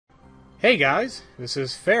Hey guys, this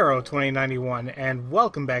is Pharaoh 2091, and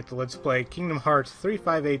welcome back to Let's Play Kingdom Hearts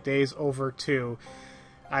 358 Days Over 2.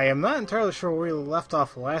 I am not entirely sure where we left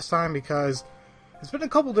off last time because it's been a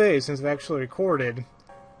couple days since I've actually recorded,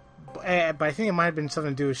 but I think it might have been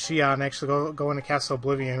something to do with Xion actually going to Castle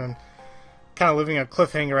Oblivion and kind of leaving a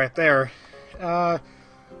cliffhanger right there.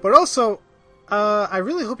 But also, I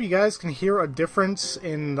really hope you guys can hear a difference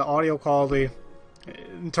in the audio quality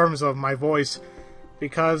in terms of my voice,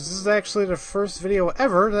 because this is actually the first video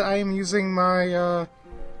ever that I am using my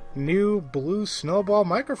new blue snowball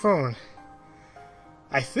microphone.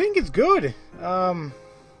 I think it's good. Playing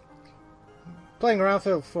around with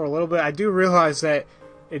it for a little bit, I do realize that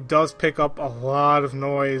it does pick up a lot of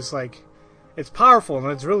noise. Like, it's powerful and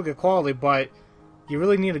it's really good quality, but you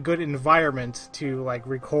really need a good environment to like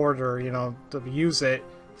record or, you know, to use it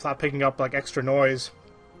without picking up like extra noise.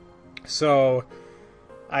 So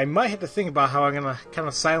I might have to think about how I'm going to kind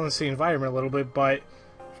of silence the environment a little bit, but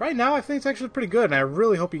right now I think it's actually pretty good, and I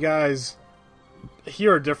really hope you guys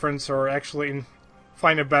hear a difference or actually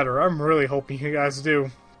find it better. I'm really hoping you guys do.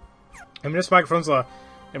 I mean, this microphone's an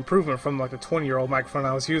improvement from like the 20-year-old microphone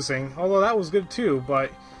I was using, although that was good too, but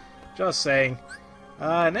just saying.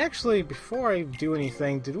 And actually, before I do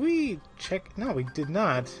anything, did we check? No, we did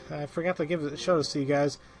not. I forgot to show this to you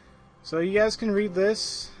guys. So you guys can read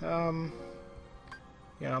this.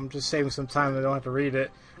 You know, I'm just saving some time. I don't have to read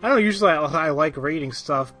it. I don't usually I like reading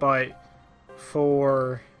stuff, but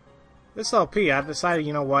for this LP, I've decided,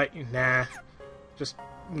 you know what? Nah. Just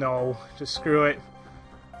screw it.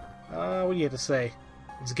 What do you have to say?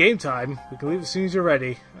 It's game time. We can leave as soon as you're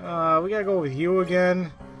ready. We gotta go with you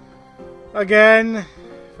again. Again?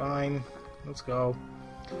 Fine. Let's go.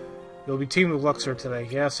 You'll be teamed with Luxor today.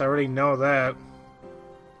 Yes, I already know that.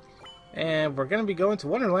 And we're going to be going to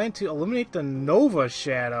Wonderland to eliminate the Nova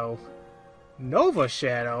Shadow. Nova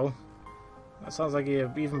Shadow? That sounds like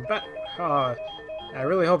even better. I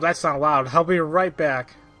really hope that's not loud. I'll be right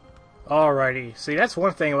back. Alrighty. See, that's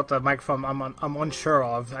one thing about the microphone I'm unsure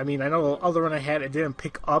of. I mean, I know the other one I had, it didn't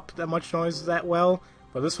pick up that much noise that well,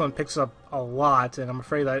 but this one picks up a lot, and I'm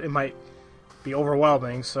afraid that it might be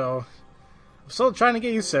overwhelming, so I'm still trying to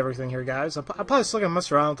get used to everything here, guys. I'm probably still gonna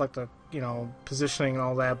mess around with like the, you know, positioning and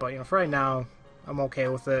all that, but you know, for right now, I'm okay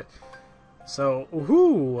with it. So,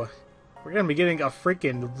 woohoo! We're gonna be getting a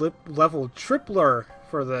freaking level tripler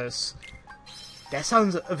for this. That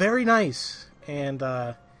sounds very nice, and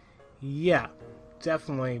yeah,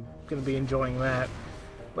 definitely gonna be enjoying that.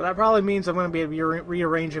 But that probably means I'm gonna be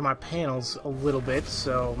rearranging my panels a little bit.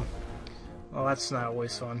 So, well, that's not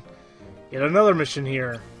always fun. Yet another mission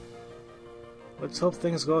here. Let's hope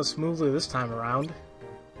things go smoothly this time around.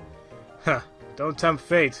 Huh, don't tempt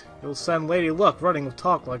fate. You'll send Lady Luck running with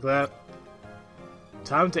talk like that.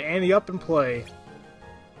 Time to ante up and play.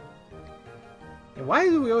 And why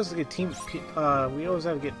do we always get we always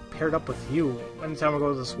have to get paired up with you anytime we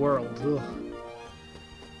go to this world? Ugh.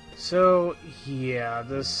 So, yeah,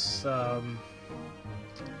 this, don't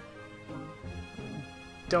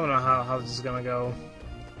know how this is gonna go.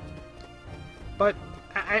 But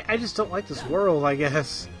I just don't like this world, I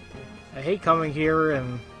guess. I hate coming here,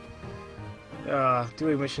 and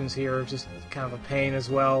doing missions here is just kind of a pain as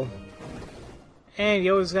well. And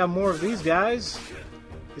you always got more of these guys.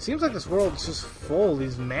 It seems like this world is just full of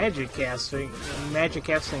these magic casting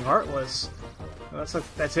Heartless.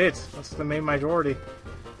 That's it. That's the main majority.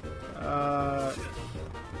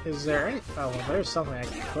 Is there any? Oh, well, there's something I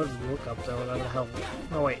could look up though. That would help.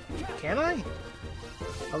 No, wait. Can I?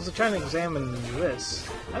 I was trying to examine this.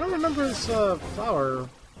 I don't remember this flower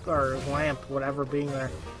or lamp, whatever, being there.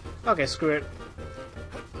 Okay, screw it.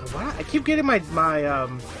 Why? I keep getting my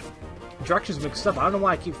directions mixed up. I don't know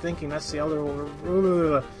why I keep thinking that's the other.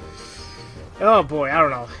 Oh boy, I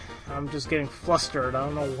don't know. I'm just getting flustered. I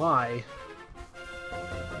don't know why.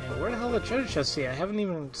 And where the hell are the treasure chests here? I haven't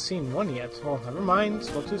even seen one yet. Well, never mind.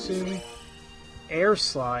 Spoke too soon. Air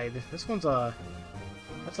slide. This one's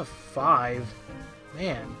that's a 5.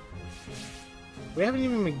 Man, we haven't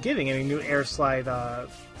even been getting any new air slide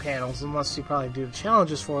panels, unless you probably do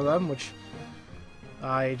challenges for them, which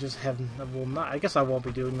I just will not. I guess I won't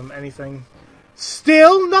be doing them anything.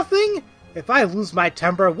 Still nothing? If I lose my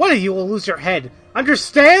temper, one of you will lose your head.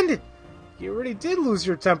 Understand? You already did lose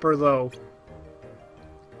your temper, though.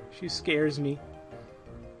 She scares me.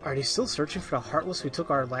 Are they still searching for the Heartless we took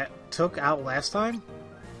out last time?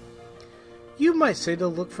 You might say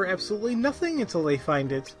they'll look for absolutely nothing until they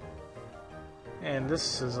find it. And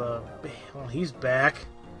this is well, he's back.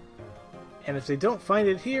 And if they don't find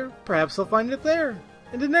it here, perhaps they'll find it there,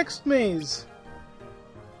 in the next maze.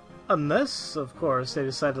 Unless, of course, they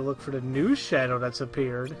decide to look for the new shadow that's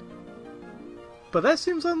appeared. but that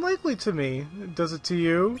seems unlikely to me. Does it to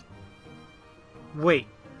you? Wait,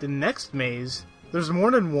 the next maze? There's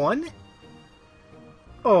more than one?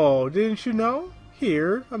 Oh, didn't you know?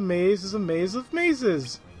 Here, a maze is a maze of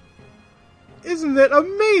mazes. Isn't that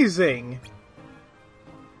amazing?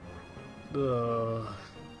 Ugh.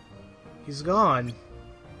 He's gone.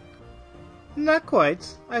 Not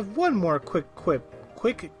quite. I have one more quick quip.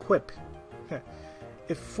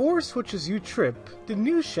 If 4 switches you trip, the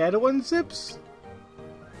new shadow unzips.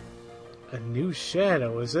 A new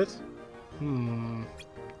shadow, is it?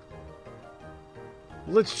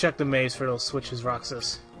 Let's check the maze for those switches,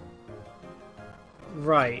 Roxas.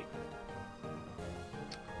 Right.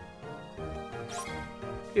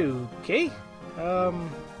 Okay.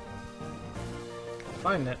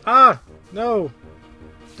 Find that. Ah! No!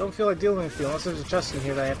 Don't feel like dealing with you unless there's a chest in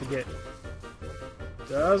here that I have to get.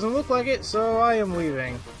 Doesn't look like it, so I am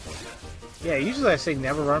leaving. Yeah, usually I say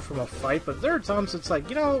never run from a fight, but there are times it's like,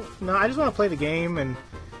 you know, no, I just want to play the game, and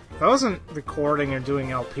if I wasn't recording or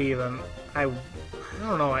doing LP, then I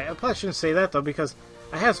don't know, I probably shouldn't say that, though, because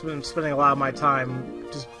I have been spending a lot of my time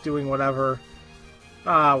just doing whatever.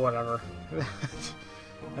 Whatever.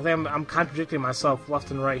 I think I'm contradicting myself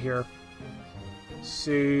left and right here.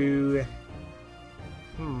 So...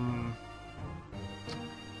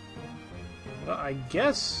 Well, I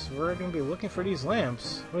guess we're going to be looking for these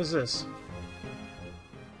lamps. What is this?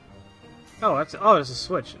 Oh, it's a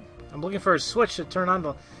switch. I'm looking for a switch to turn on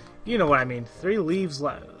the... You know what I mean. 3 leaves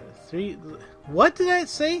left. 3... What did I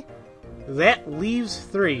say? That leaves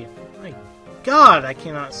 3. My God, I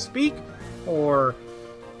cannot speak or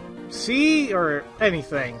see or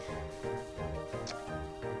anything.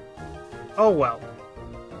 Oh well.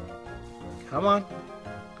 Come on.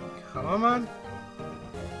 Come on.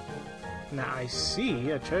 Now I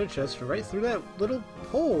see a treasure chest right through that little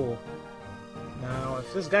hole. Now,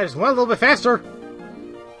 if this guy just went a little bit faster...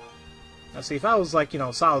 Now see, if I was like, you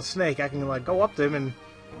know, Solid Snake, I can like go up to him and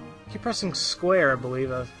keep pressing square, I believe.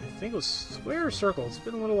 I think it was square or circle. It's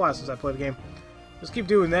been a little while since I played the game. Just keep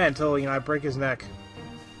doing that until, you know, I break his neck.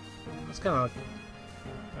 That's kind of...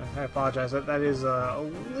 I apologize. That is a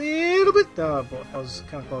little bit... boy, that was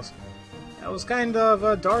kind of close. That was kind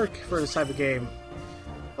of dark for this type of game.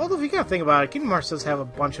 Although, if you kind of think about it, Kingdom Hearts does have a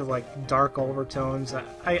bunch of, like, dark overtones.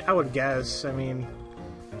 I would guess. I mean...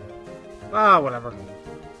 whatever.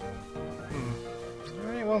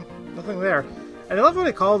 Alright, well, nothing there. And I love what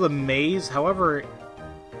they call the maze. However,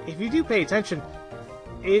 if you do pay attention,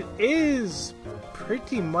 it is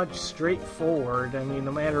pretty much straightforward. I mean,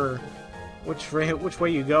 no matter which way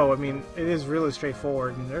you go, I mean, it is really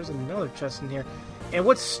straightforward. And there's another chest in here. And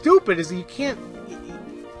what's stupid is that you can't...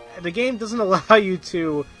 The game doesn't allow you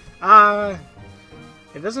to...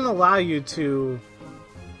 it doesn't allow you to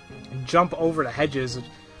jump over the hedges.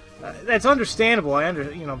 That's understandable.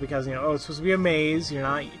 You know, because, you know, oh, it's supposed to be a maze. You're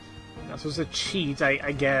not supposed to cheat,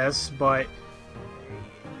 I guess. But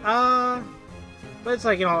it's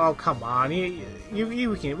like, you know, oh, come on.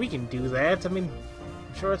 We can do that. I mean,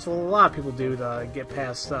 I'm sure that's what a lot of people do to get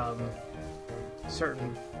past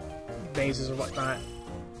certain mazes or whatnot.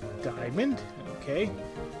 Diamond, okay.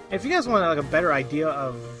 If you guys want like a better idea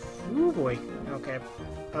of, ooh boy, okay.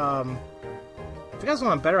 If you guys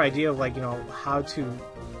want a better idea of, like, you know, how to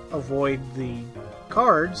avoid the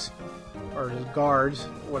cards or the guards,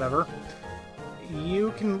 whatever,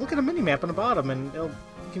 you can look at a mini map on the bottom, and you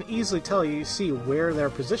can easily see where they're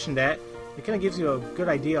positioned at. It kind of gives you a good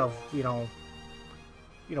idea of, you know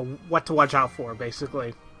what to watch out for,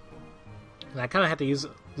 basically. And I kind of have to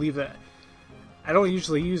leave it. I don't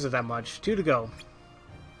usually use it that much. 2 to go.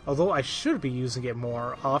 Although I should be using it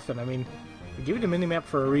more often. I mean, they give you the mini-map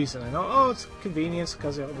for a reason. I know, oh, it's convenience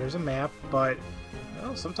because, you know, there's a map, but, you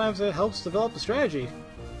know, sometimes it helps develop a strategy.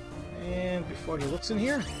 And before he looks in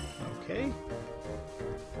here, okay.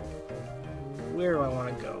 Where do I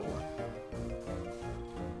want to go?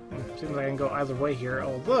 Seems like I can go either way here,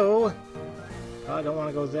 although I don't want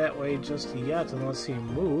to go that way just yet unless he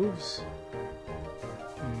moves.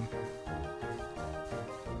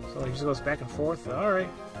 So he just goes back and forth. Alright.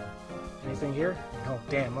 Anything here? Oh,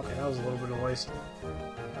 damn. Okay, that was a little bit of a waste.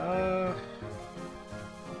 Come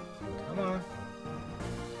on.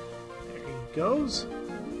 There he goes.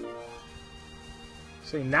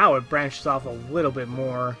 See, now it branched off a little bit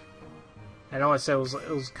more. I know I said it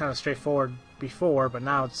was kind of straightforward before, but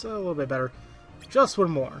now it's a little bit better. Just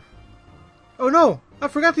one more. Oh no! I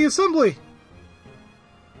forgot the assembly!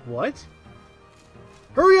 What?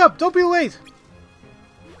 Hurry up! Don't be late!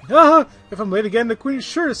 Haha! If I'm late again, the queen's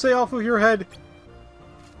sure to say off of your head.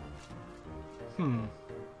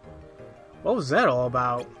 What was that all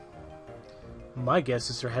about? My guess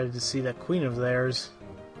is they're headed to see that queen of theirs.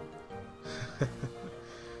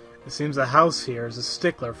 It seems the house here is a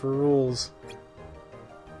stickler for rules.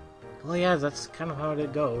 Well, yeah, that's kind of how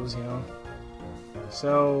it goes, you know.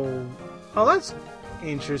 So, oh, that's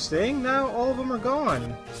interesting. Now all of them are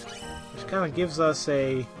gone, which kind of gives us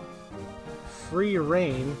a free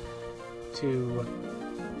reign to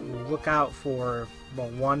look out for, well,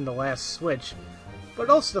 one, the last switch, but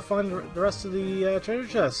also to find the rest of the treasure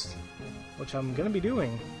chest, which I'm gonna be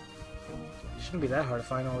doing. Shouldn't be that hard to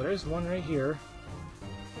find. Oh, there's one right here.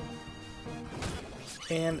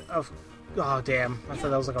 And oh damn, I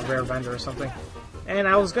thought that was like a rare vendor or something. And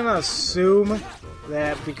I was gonna assume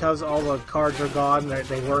that because all the cards are gone,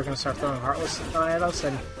 they were gonna start throwing Heartless at us,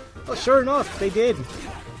 and well, sure enough, they did.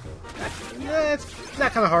 It's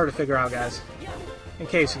not kind of hard to figure out, guys. In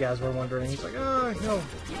case you guys were wondering, he's like, oh, you know,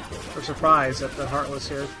 we're surprised at the Heartless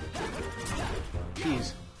here.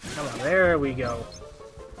 Jeez, come on, there we go.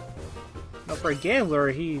 Now, for a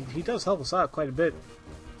gambler, he does help us out quite a bit.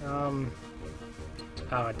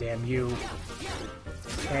 Oh, damn you.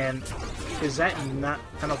 And is that not...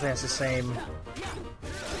 I don't think that's the same... I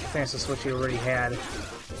think that's the switch you already had.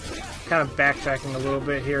 Kind of backtracking a little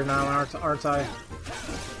bit here now, aren't I?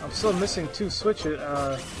 I'm still missing two switches.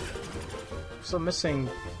 Still missing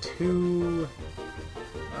two...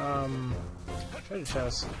 treasure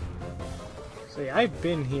chests. So yeah, I've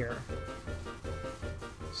been here.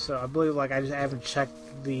 So I believe, like, I just haven't checked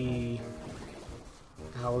the...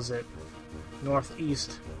 How is it?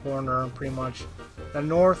 Northeast corner, pretty much. The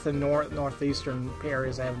north and northeastern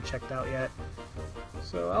areas I haven't checked out yet.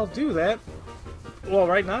 So I'll do that. Well,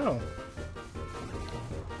 right now.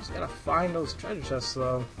 Just gotta find those treasure chests,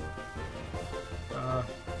 though.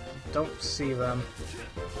 Don't see them.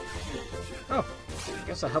 Oh, I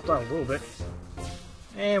guess I helped out a little bit.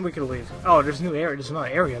 And we could leave. Oh, there's a new area. There's another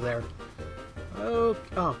area there. Oh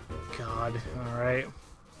God. Alright.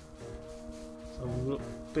 A little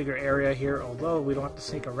bigger area here, although we don't have to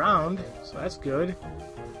sneak around, so that's good.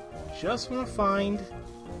 Just want to find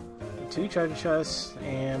the two treasure chests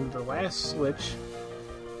and the last switch,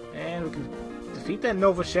 and we can defeat that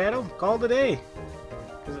Nova Shadow, call it a day.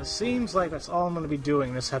 Because it seems like that's all I'm going to be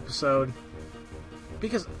doing this episode.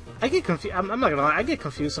 Because I get confused, I'm not going to lie, I get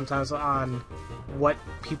confused sometimes on what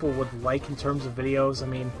people would like in terms of videos. I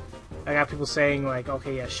mean, I got people saying, like,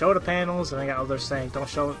 okay, yeah, show the panels, and I got others saying, don't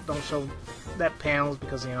show that panels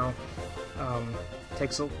because, you know,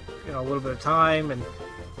 takes a little bit of time. And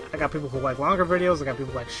I got people who like longer videos, I got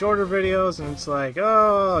people who like shorter videos, and it's like,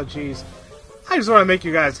 oh, jeez, I just want to make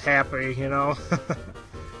you guys happy, you know.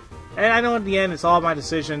 And I know in the end it's all my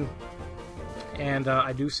decision, and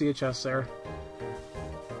I do see a chest there.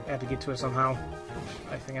 I have to get to it somehow.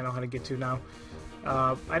 I think I know how to get to now.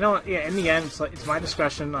 I don't. Yeah, in the end, it's my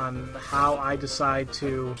discretion on how I decide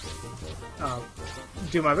to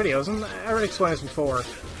do my videos, and I already explained this before.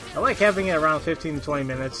 I like having it around 15 to 20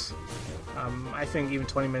 minutes. I think even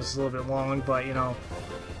 20 minutes is a little bit long, but you know,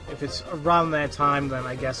 if it's around that time, then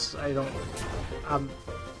I guess I'm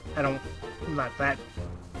not that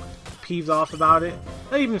peeved off about it.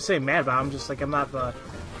 Not even say mad about it. I'm just like, I'm not the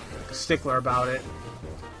stickler about it.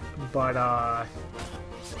 But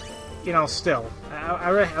you know, still,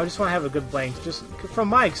 I just want to have a good length. Just from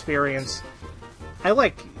my experience, I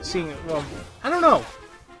like seeing. Well, I don't know.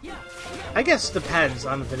 I guess it depends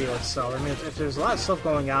on the video itself. I mean, if there's a lot of stuff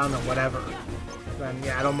going on or whatever, then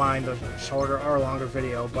yeah, I don't mind a shorter or a longer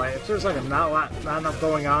video. But if there's like not enough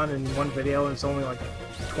going on in one video and it's only like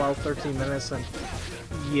 12, 13 minutes, then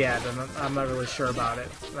yeah, then I'm not really sure about it.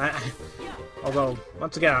 Although,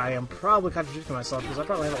 once again, I am probably contradicting myself because I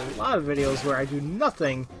probably have a lot of videos where I do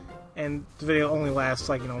nothing and the video only lasts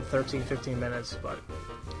like, 13, 15 minutes, but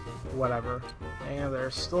whatever. And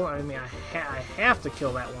there's still, I mean, I have to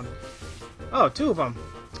kill that one. Oh, two of them.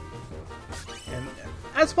 And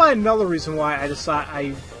that's probably another reason why I decide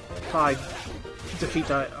I probably defeat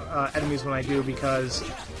the enemies when I do, because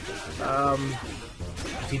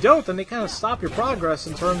if you don't, then they kind of stop your progress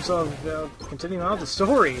in terms of continuing on the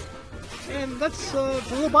story. And that's a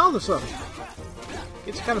little bothersome.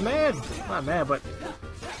 Gets kind of mad. Not mad, but...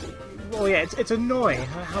 Well, yeah, it's annoying.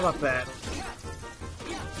 How about that?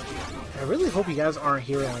 I really hope you guys aren't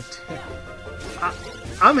hearing, like...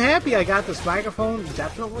 I'm happy I got this microphone,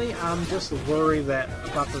 definitely. I'm just worried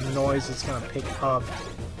about the noise it's going to pick up.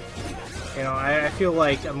 You know, I feel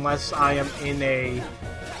like unless I am in a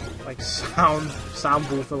sound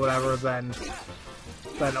booth or whatever, then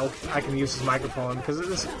I can use this microphone, because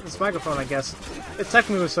this microphone, I guess, it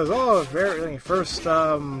technically says, oh, very first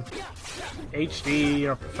HD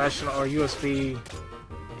or professional or USB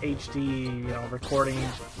HD, you know, recording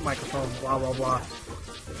microphones, blah blah blah.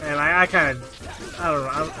 And I kind of, I don't know,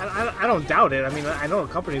 I don't doubt it. I mean, I know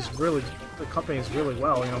the company is really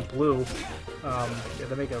well. You know, Blue. Yeah,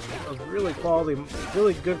 they make a really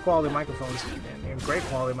good quality microphones and great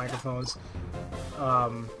quality microphones.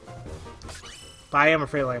 But I am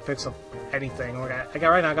afraid, like, it picks up anything. Like,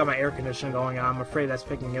 right now I got my air conditioning going on. I'm afraid that's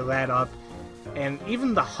picking that up. And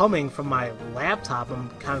even the humming from my laptop, I'm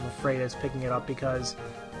kind of afraid it's picking it up because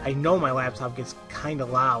I know my laptop gets kind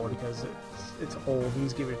of loud because it's old and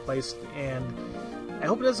needs to get replaced. And I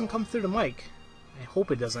hope it doesn't come through the mic. I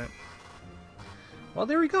hope it doesn't. Well,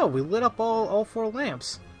 there we go. We lit up all 4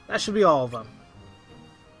 lamps. That should be all of them.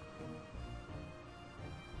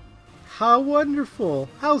 How wonderful!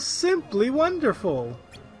 How simply wonderful!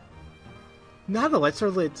 Now the lights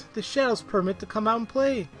are lit. The shadows permit to come out and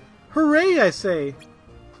play. Hooray, I say!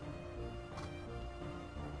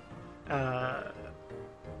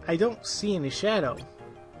 I don't see any shadow.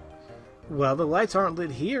 Well, the lights aren't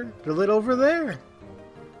lit here. They're lit over there.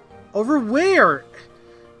 Over where?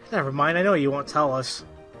 Never mind, I know you won't tell us.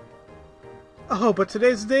 Oh, but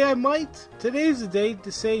today's the day I might. Today's the day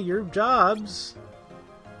to say your job's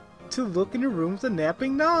to look in the room with the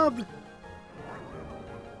napping knob.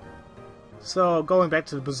 So, going back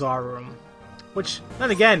to the bazaar room. Which,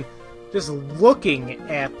 then again, just looking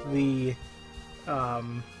at the...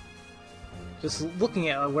 just looking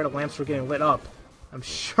at where the lamps were getting lit up, I'm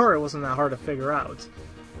sure it wasn't that hard to figure out.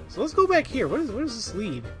 So let's go back here. Where does this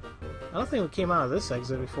lead? I don't think we came out of this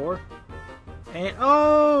exit before. And,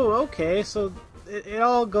 oh, okay, so it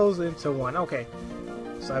all goes into one. Okay,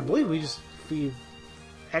 so I believe we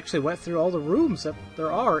actually went through all the rooms that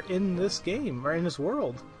there are in this game, or in this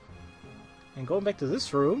world. And going back to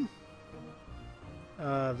this room,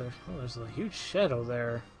 there's a huge shadow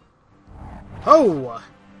there. Oh!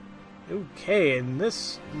 Okay, and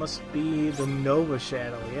this must be the Nova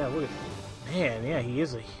Shadow. Yeah, look at... Man, yeah, he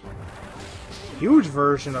is a huge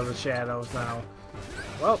version of the shadows now.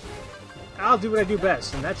 Well, I'll do what I do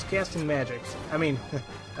best, and that's casting magic. I mean,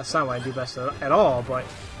 that's not what I do best at all, but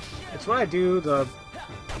it's what I do to,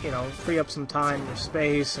 you know, free up some time or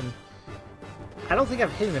space, and I don't think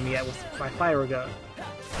I've hit him yet with my fire gun.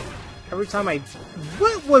 Every time I...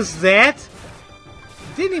 What was that?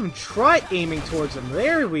 Didn't even try aiming towards him.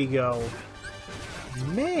 There we go.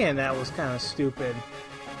 Man, that was kind of stupid.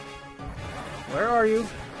 Where are you?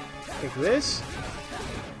 Take this.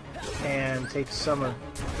 And take some of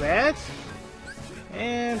that.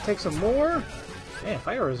 And take some more. Man,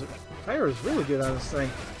 fire is really good on this thing.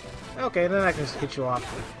 Okay, then I can just hit you off.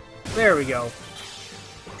 There we go.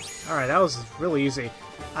 Alright, that was really easy.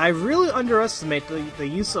 I really underestimate the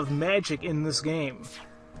use of magic in this game.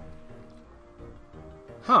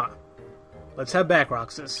 Huh. Let's head back,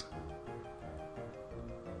 Roxas.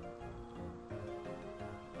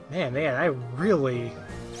 Man, I really...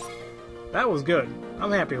 That was good.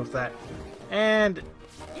 I'm happy with that. And...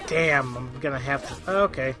 Damn, I'm gonna have to...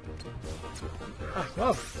 Okay.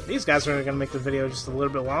 Well, these guys are gonna make the video just a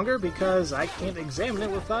little bit longer because I can't examine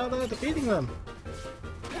it without defeating them.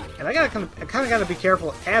 And I kind of gotta be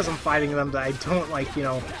careful as I'm fighting them that I don't, like, you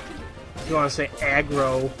know, if you want to say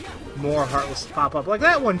aggro, more Heartless pop up like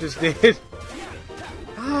that one just did.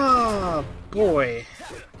 Ah, boy.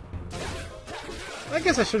 I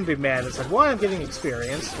guess I shouldn't be mad. It's like, one, I'm getting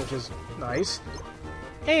experience, which is nice,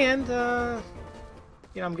 and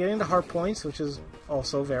you know, I'm getting the heart points, which is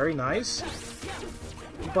also very nice.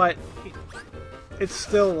 But it's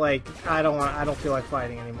still like I don't feel like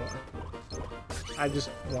fighting anymore. I just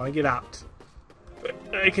want to get out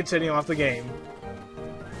and continue off the game.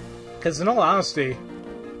 Because in all honesty,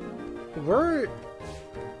 we're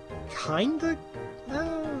kinda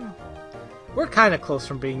close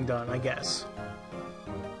from being done, I guess.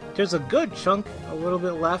 There's a good chunk, a little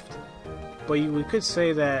bit left, but we could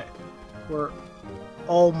say that we're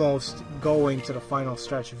almost going to the final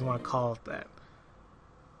stretch, if you want to call it that.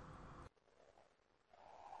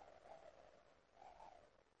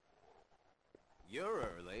 You're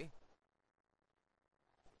early.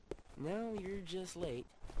 No, you're just late.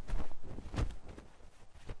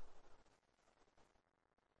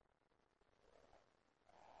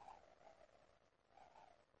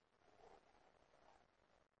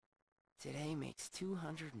 Today makes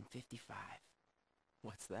 255.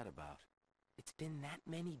 What's that about? It's been that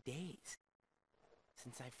many days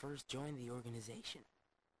since I first joined the organization.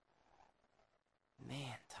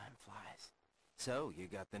 Man, time flies. So, you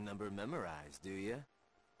got the number memorized, do you?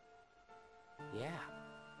 Yeah.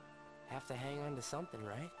 Have to hang on to something,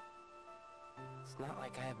 right? It's not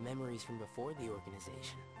like I have memories from before the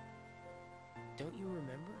organization. Don't you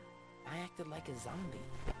remember? I acted like a zombie.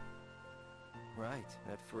 right.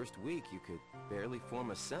 That first week you could barely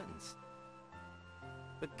form a sentence.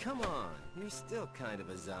 But come on, you're still kind of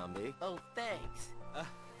a zombie. Oh, thanks.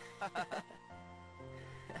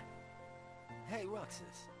 Hey,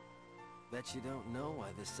 Roxas. Bet you don't know why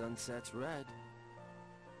the sun sets red.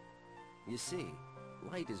 You see,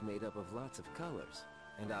 light is made up of lots of colors.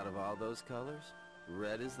 And out of all those colors,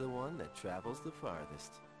 red is the one that travels the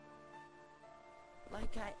farthest.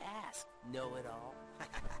 Like I asked, know-it-all.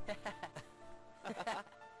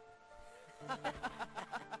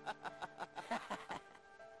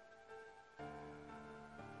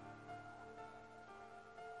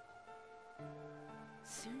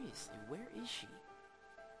 Seriously, where is she?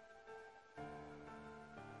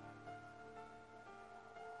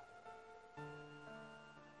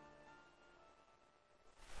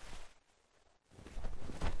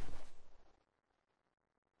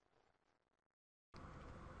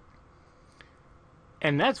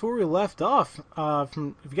 And that's where we left off.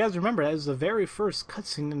 From, if you guys remember, that was the very first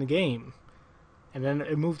cutscene in the game. And then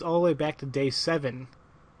it moved all the way back to day 7.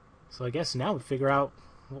 So I guess now we figure out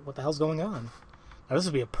what the hell's going on. Now this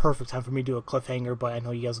would be a perfect time for me to do a cliffhanger, but I know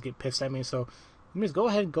you guys will get pissed at me, so let me just go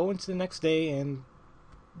ahead and go into the next day and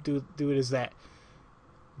do it as that.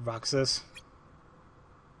 Roxas.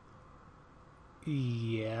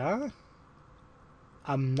 Yeah?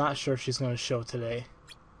 I'm not sure if she's going to show today.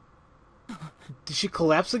 Did she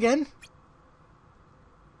collapse again?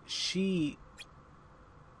 She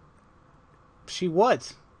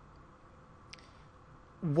what?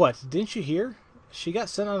 What? Didn't you hear? She got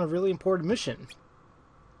sent on a really important mission.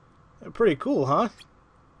 Pretty cool, huh?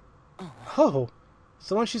 Oh,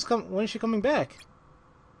 so when is she coming back?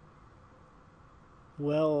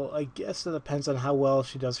 Well, I guess it depends on how well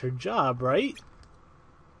she does her job, right?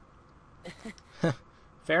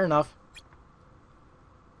 Fair enough.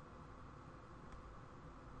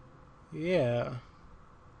 Yeah.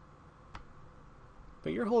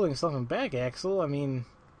 But you're holding something back, Axel. I mean...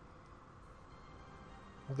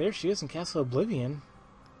 Well, there she is in Castle Oblivion.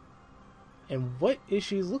 And what is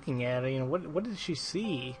she looking at? You know, what did she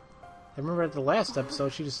see? I remember at the last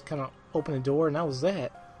episode, she just kind of opened the door and that was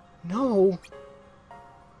that. No!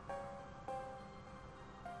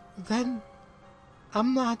 Then...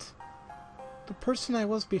 I'm not... The person I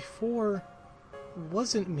was before...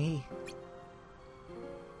 wasn't me.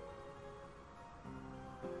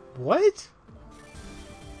 What?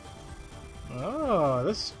 Oh,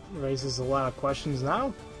 this raises a lot of questions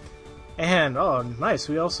now. And, oh, nice,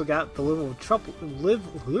 we also got the level I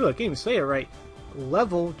can't even say it right.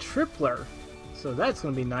 Level tripler. So that's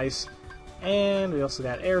going to be nice. And we also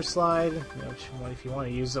got air slide, which, if you want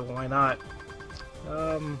to use it, why not?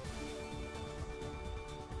 So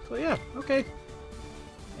yeah, okay.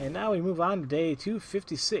 And now we move on to day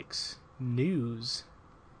 256. News.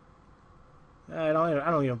 I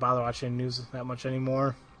don't even bother watching news that much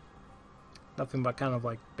anymore. Nothing but kind of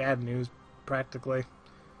like bad news, practically.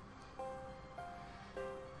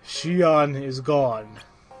 Xion is gone.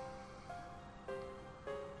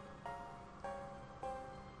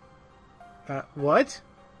 What?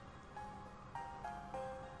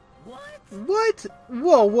 What? What?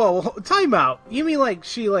 Whoa, time out. You mean like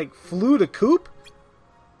she flew to Coop?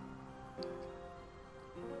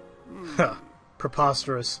 Huh,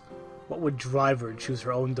 preposterous. What would drive her to choose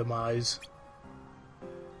her own demise?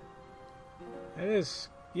 It is,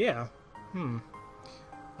 yeah.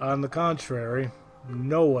 On the contrary,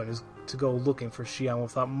 no one is to go looking for Xion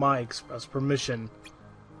without my express permission.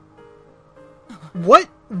 What?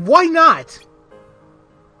 Why not?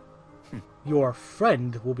 Your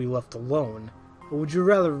friend will be left alone, or would you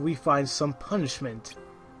rather we find some punishment?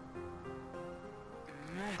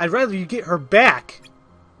 I'd rather you get her back.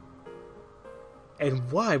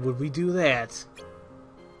 And why would we do that?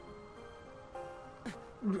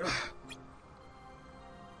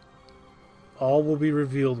 All will be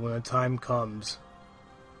revealed when the time comes.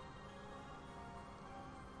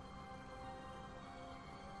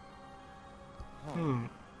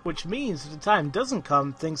 Which means if the time doesn't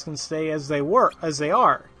come, things can stay as they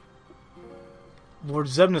are. Lord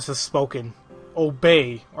Xemnas has spoken.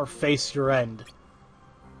 Obey or face your end.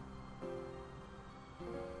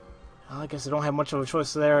 Well, I guess I don't have much of a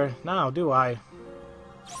choice there now, do I?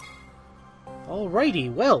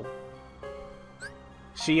 Alrighty, well.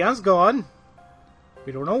 Xion's gone.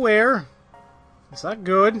 We don't know where. It's not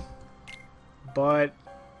good. But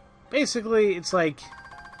basically, it's like,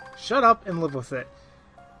 shut up and live with it.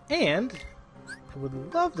 And I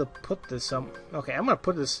would love to put this okay, I'm gonna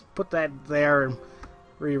put that there and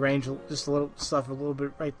rearrange just a little stuff a little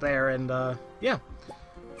bit right there, and yeah.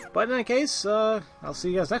 But in any case, I'll see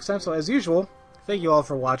you guys next time. So as usual, thank you all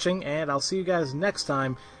for watching, and I'll see you guys next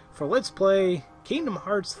time for Let's Play Kingdom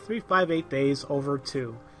Hearts 358 Days Over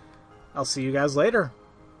 2. I'll see you guys later.